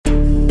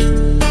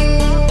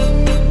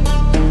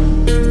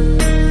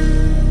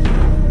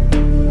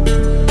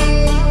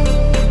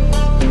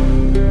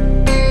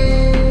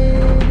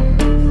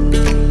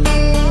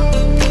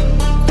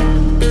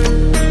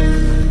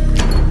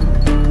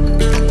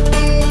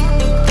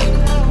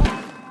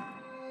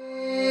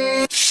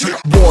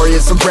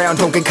warriors around,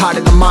 don't get caught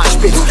in the mosh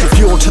pit.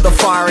 Fuel to the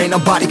fire, ain't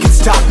nobody can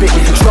stop it.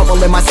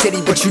 Trouble in my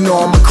city, but you know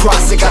I'm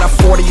across it. Got a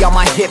 40 on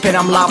my hip and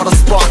I'm liable to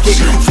spark it.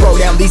 Throw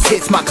down these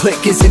hits, my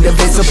click is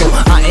indivisible.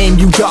 I aim,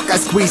 you duck, I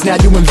squeeze, now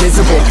you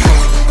invisible.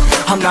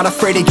 I'm not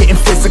afraid of getting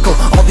physical.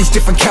 All these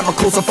different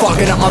chemicals are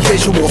fucking up my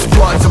visuals.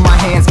 Bloods on my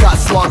hands, got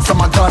slugs on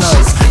my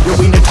gunners. Yo,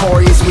 we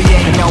notorious, we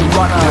ain't no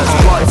runners.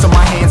 Bloods on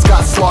my hands,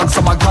 got slugs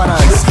on my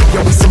gunners.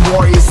 Yo, we some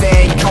warriors,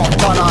 they ain't called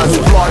gunners.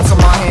 Bloods on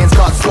my hands,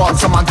 got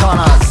slugs on my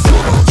gunners.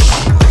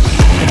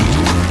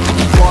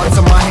 Bloods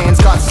on my hands,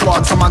 got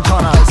slugs on my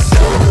gunners.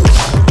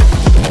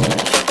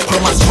 Put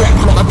on my strap,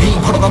 put on the beat,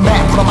 put on the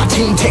map, put on my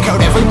team. Take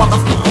out every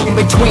motherfucker in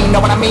between, know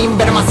what I mean?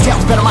 Better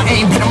myself, better my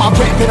aim, better my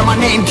rap, better my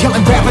name.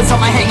 Killing rappers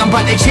on my hang, I'm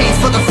by their chains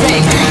for the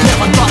fame.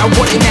 Never thought I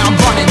would it, now I'm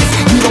running this.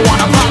 You don't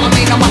wanna follow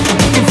me, I'm up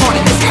in front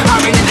of this.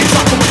 I ran in the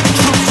jungle with the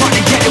troops, trying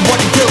to get it what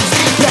it does.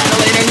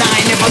 Battling and I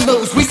ain't never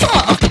lose, we some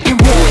motherfucking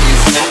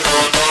warriors.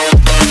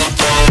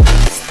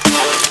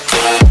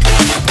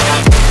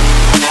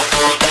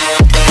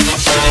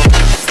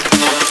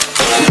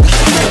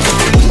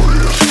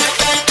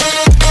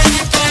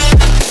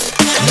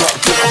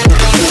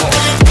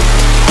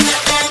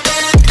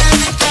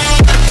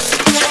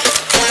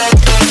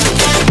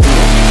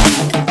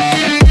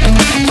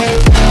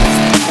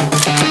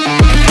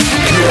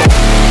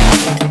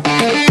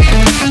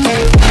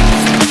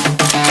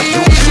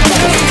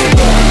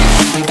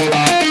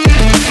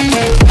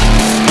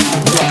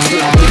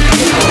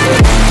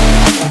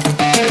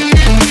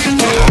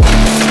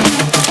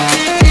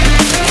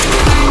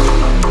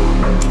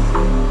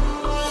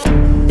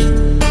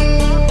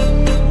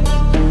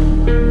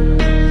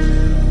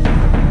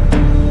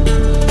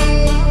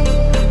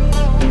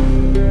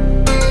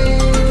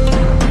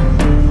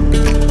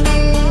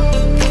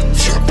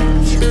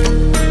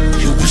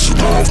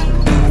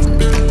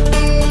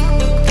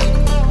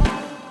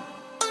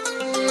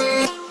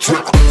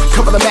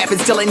 Cover the map and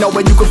still ain't know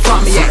where you can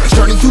find me at.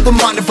 Journey through the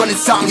mind of an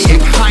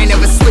insomniac. I ain't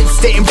never sleep,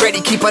 staying ready,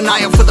 keep an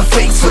eye out for the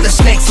fakes. For the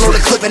snakes, load a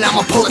clip and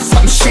I'ma pull it,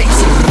 something shakes.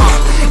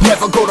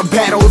 Never go to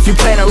battle if you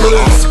plan to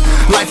lose.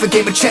 Life a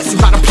game of chess, you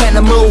gotta plan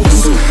the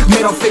moves.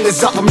 Middle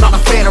fingers up, I'm not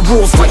a fan of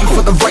rules. Fighting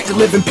for the right to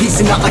live in peace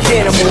and not like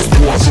animals.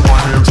 Bloods in my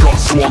hands, got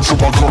slugs on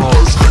my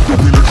gunners. Yo,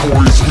 we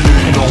notorious, we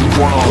ain't no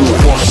runners.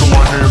 Bloods in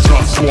my hands,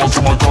 got slugs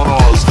on my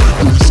gunners.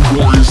 Yo, we some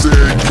warriors, they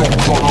ain't no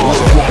gunners.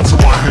 Bloods in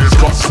my hands,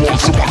 got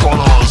slugs on my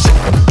gunners.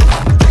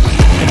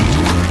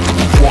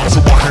 Bloods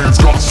in my hands,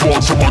 got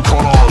slugs on my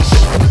gunners.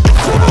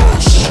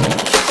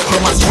 Put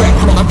on my strap,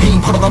 put on the beam,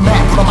 put on the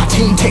map, put on my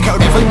team. Take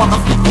out every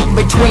motherfucker in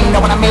between, know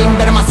what I mean?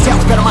 Better myself,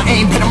 better my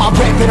aim, better my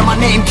rap, better my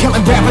name.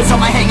 Killing rappers on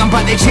my hang, I'm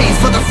by their chains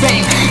for the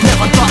fame.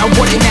 Never thought I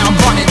would it, now I'm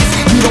running this.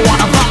 You don't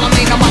wanna follow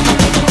me, no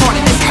motherfucker.